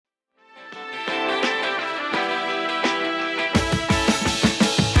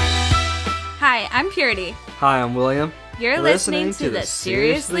I'm Purity. Hi, I'm William. You're listening to the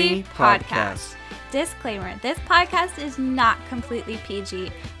Seriously Podcast. Disclaimer, this podcast is not completely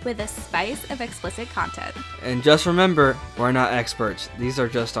PG with a spice of explicit content. And just remember, we're not experts. These are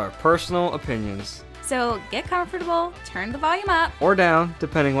just our personal opinions. So get comfortable, turn the volume up, or down,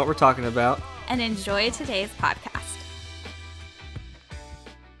 depending what we're talking about, and enjoy today's podcast.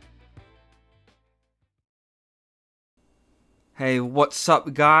 Hey, what's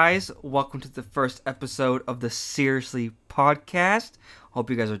up, guys? Welcome to the first episode of the Seriously Podcast.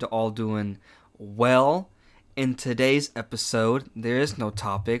 Hope you guys are all doing well. In today's episode, there is no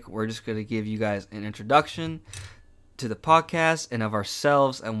topic. We're just going to give you guys an introduction to the podcast and of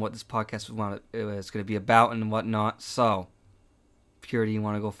ourselves and what this podcast is going to be about and whatnot. So, Purity, you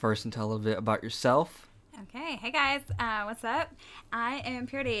want to go first and tell a little bit about yourself? Okay, hey guys, what's up? I am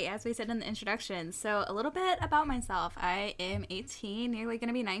Purity, as we said in the introduction. So a little bit about myself. I am 18, nearly going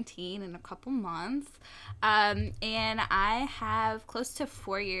to be 19 in a couple months. And I have close to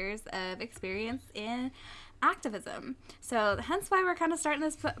 4 years of experience in activism. So hence why we're kind of starting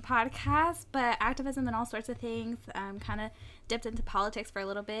this podcast, but activism and all sorts of things. Kind of dipped into politics for a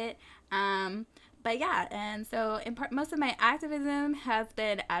little bit. But yeah, and so in part, most of my activism has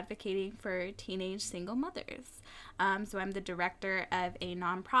been advocating for teenage single mothers. So I'm the director of a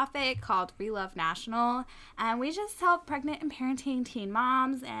nonprofit called We Love National, and we just help pregnant and parenting teen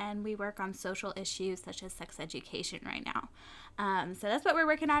moms, and we work on social issues such as sex education right now. So that's what we're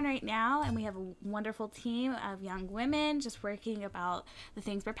working on right now, and we have a wonderful team of young women just working about the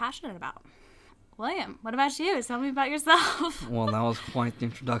things we're passionate about. William, what about you? Tell me about yourself. Well, that was quite the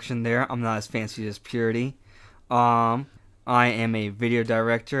introduction there. I'm not as fancy as Purity. I am a video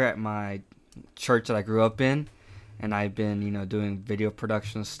director at my church that I grew up in, and I've been, doing video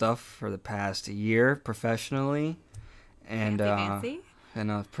production stuff for the past year professionally. And fancy. I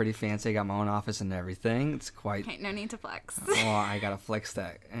know it's pretty fancy. I got my own office and everything. It's quite. Okay, no need to flex. Well, I gotta flex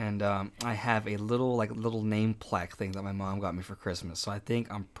that, and I have a little name plaque thing that my mom got me for Christmas. So I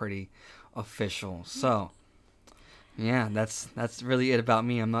think I'm pretty official. So yeah, that's really it about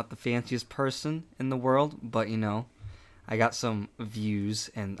me. I'm not the fanciest person in the world, but I got some views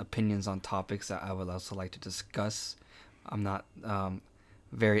and opinions on topics that I would also like to discuss. I'm not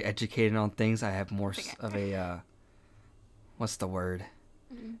very educated on things. I have more of a what's the word?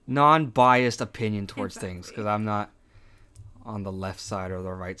 Non-biased opinion towards things, because I'm not on the left side or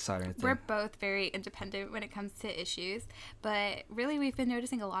the right side or anything. We're both very independent when it comes to issues, but really we've been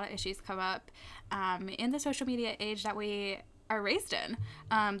noticing a lot of issues come up in the social media age that we are raised in,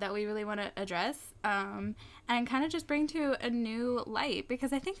 that we really want to address and kind of just bring to a new light,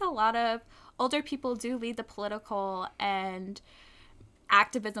 because I think a lot of older people do lead the political and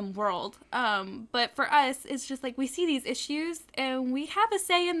activism world, but for us it's just like we see these issues and we have a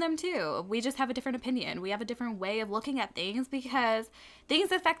say in them too. We just have a different opinion. We have a different way of looking at things because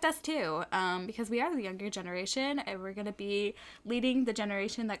things affect us too, because we are the younger generation and we're going to be leading the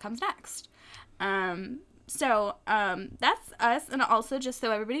generation that comes next. So that's us. And also, just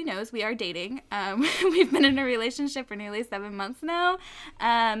so everybody knows, we are dating. We've been in a relationship for nearly 7 months now.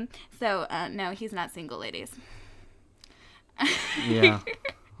 No, he's not single, ladies. Yeah,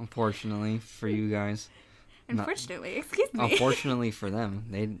 unfortunately for you guys. Excuse me. Unfortunately for them,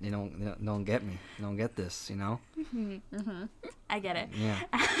 they don't get me. They don't get this, I get it. Yeah,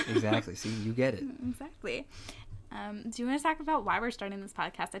 exactly. See, you get it. Exactly. Do you want to talk about why we're starting this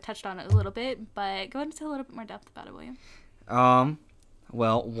podcast? I touched on it a little bit, but go into a little bit more depth about it, William.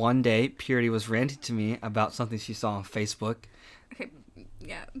 Well, one day Purity was ranting to me about something she saw on Facebook. Okay.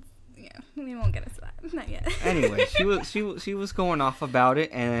 Yeah, we won't get into that. Not yet. Anyway, she was going off about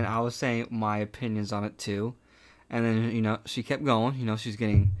it, and I was saying my opinions on it too. And then she kept going. She's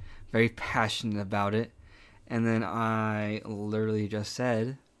getting very passionate about it. And then I literally just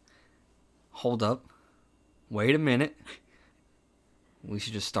said, "Hold up, wait a minute. We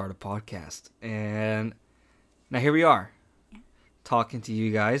should just start a podcast." And now here we are, talking to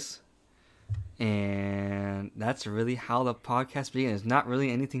you guys. And that's really how the podcast began. It's not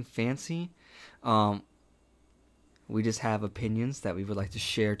really anything fancy. We just have opinions that we would like to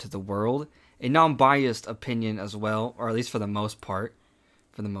share to the world. A non-biased opinion as well, or at least for the most part.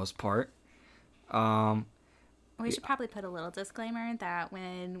 We should probably put a little disclaimer that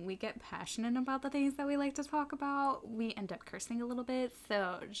when we get passionate about the things that we like to talk about, we end up cursing a little bit.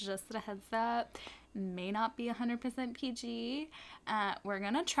 So just a heads up, may not be 100% PG. We're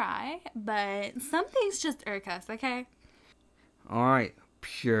going to try, but some things just irk us, okay? All right,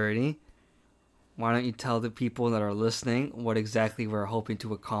 Purity. Why don't you tell the people that are listening what exactly we're hoping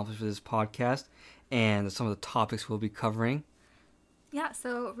to accomplish with this podcast and some of the topics we'll be covering? Yeah,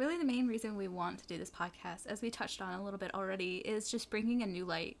 so really the main reason we want to do this podcast, as we touched on a little bit already, is just bringing a new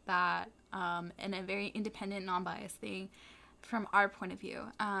light that, and a very independent, non-biased thing from our point of view,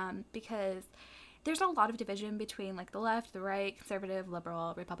 because there's a lot of division between like the left, the right, conservative,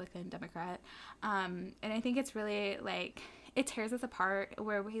 liberal, Republican, Democrat, and I think it's really like it tears us apart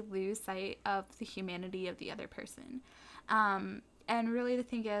where we lose sight of the humanity of the other person. And really the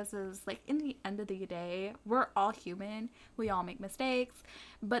thing is like in the end of the day, we're all human. We all make mistakes,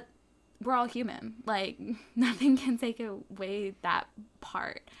 but we're all human. Like nothing can take away that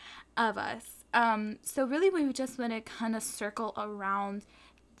part of us. So really we just want to kind of circle around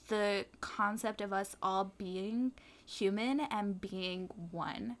the concept of us all being human and being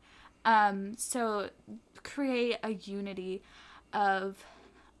one. So create a unity of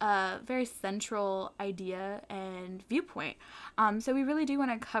a very central idea and viewpoint. So we really do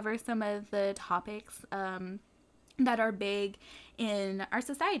want to cover some of the topics that are big in our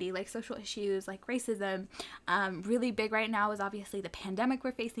society, like social issues, like racism. Really big right now is obviously the pandemic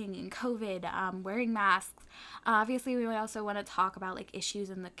we're facing and COVID, wearing masks. Obviously, we also want to talk about like issues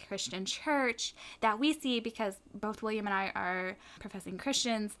in the Christian church that we see because both William and I are professing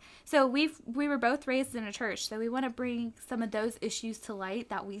Christians. So we were both raised in a church, so we want to bring some of those issues to light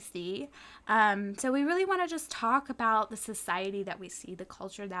that we see. So we really want to just talk about the society that we see, the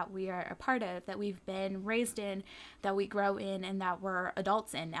culture that we are a part of, that we've been raised in, that we grow in, and that we're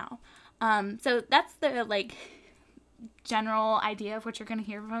adults in now. So that's the like general idea of what you're going to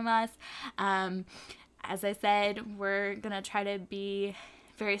hear from us. As I said, we're going to try to be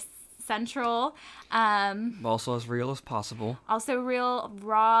very central. Also as real as possible. Also real,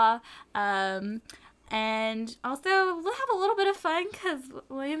 raw, and also we'll have a little bit of fun because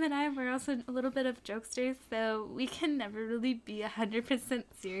William and I were also a little bit of jokesters, so we can never really be 100%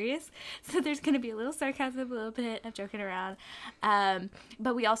 serious. So there's going to be a little sarcasm, a little bit of joking around.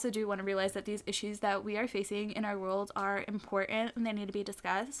 But we also do want to realize that these issues that we are facing in our world are important and they need to be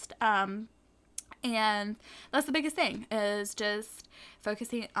discussed. And that's the biggest thing, is just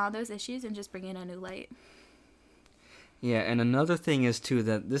focusing on those issues and just bringing a new light. Yeah, and another thing is, too,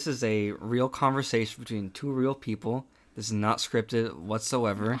 that this is a real conversation between two real people. This is not scripted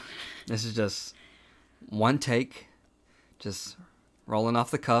whatsoever. This is just one take, just rolling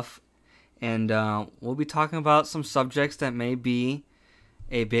off the cuff. And we'll be talking about some subjects that may be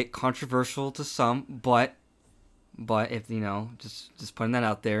a bit controversial to some, but if, just putting that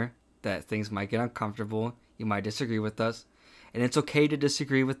out there, that things might get uncomfortable. You might disagree with us. And it's okay to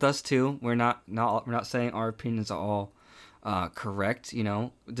disagree with us, too. We're not saying our opinions are all correct.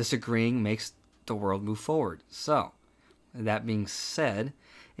 Disagreeing makes the world move forward. So, that being said,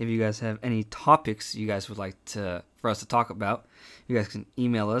 if you guys have any topics you guys would like for us to talk about, you guys can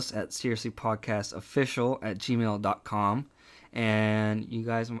email us at seriouslypodcastofficial@gmail.com, and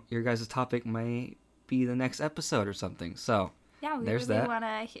your guys' topic may be the next episode or something. So, yeah, we there's really want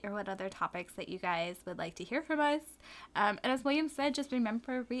to hear what other topics that you guys would like to hear from us. And as William said, just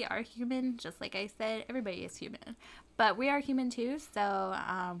remember we are human. Just like I said, everybody is human. But we are human too, so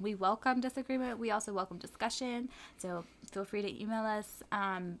we welcome disagreement. We also welcome discussion. So feel free to email us,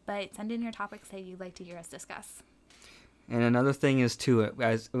 but send in your topics that you'd like to hear us discuss. And another thing is, too,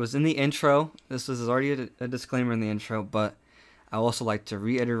 as it was in the intro, this was already a disclaimer in the intro, but I also like to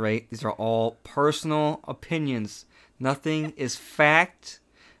reiterate, these are all personal opinions. Nothing is fact.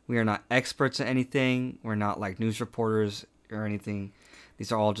 We are not experts at anything. We're not like news reporters or anything.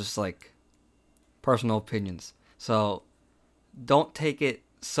 These are all just like personal opinions. So don't take it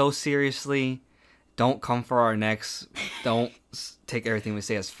so seriously. Don't come for our necks. Don't take everything we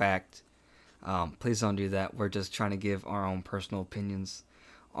say as fact. Please don't do that. We're just trying to give our own personal opinions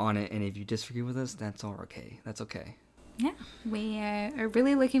on it. And if you disagree with us, that's all okay. That's okay. Yeah, we are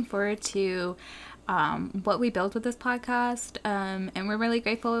really looking forward to what we build with this podcast, and we're really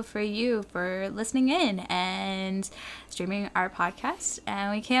grateful for you for listening in and streaming our podcast,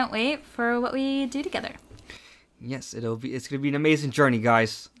 and we can't wait for what we do together. Yes, it's gonna be an amazing journey,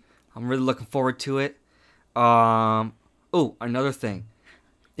 guys. I'm really looking forward to it. Another thing,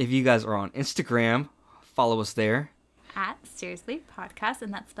 if you guys are on Instagram, follow us there at Seriously Podcast,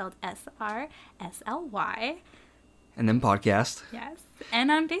 and that's spelled SRSLY. And then podcast. Yes. And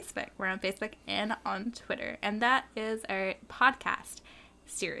on Facebook. We're on Facebook and on Twitter. And that is our podcast,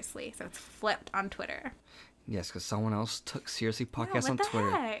 Seriously. So it's flipped on Twitter. Yes, because someone else took Seriously Podcast on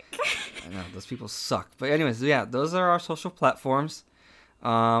Twitter. Heck? I know, those people suck. But anyways, yeah, those are our social platforms.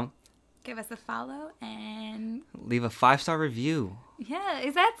 Give us a follow and leave a 5-star review Yeah,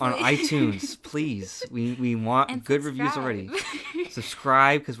 exactly. On iTunes, please. We want And good reviews already.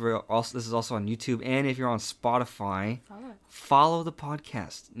 Subscribe, because this is also on YouTube, and if you're on Spotify, follow the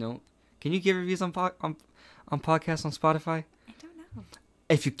podcast. No, can you give reviews on podcasts on Spotify? I don't know.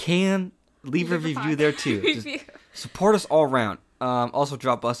 If you can, leave a review there too. Just support us all around. Also,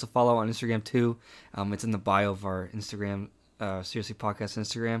 drop us a follow on Instagram too. It's in the bio of our Instagram, Seriously Podcast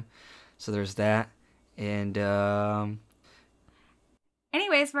Instagram. So there's that. And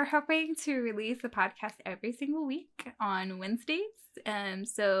anyways, we're hoping to release the podcast every single week on Wednesdays.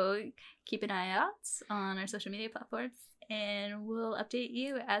 So keep an eye out on our social media platforms, and we'll update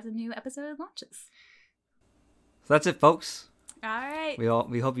you as a new episode launches. So that's it, folks. All right.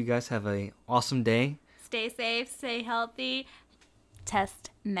 We hope you guys have a awesome day. Stay safe, stay healthy,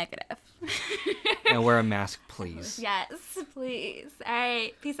 test negative. And wear a mask, please. Yes, please. All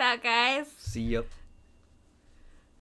right. Peace out, guys. See ya.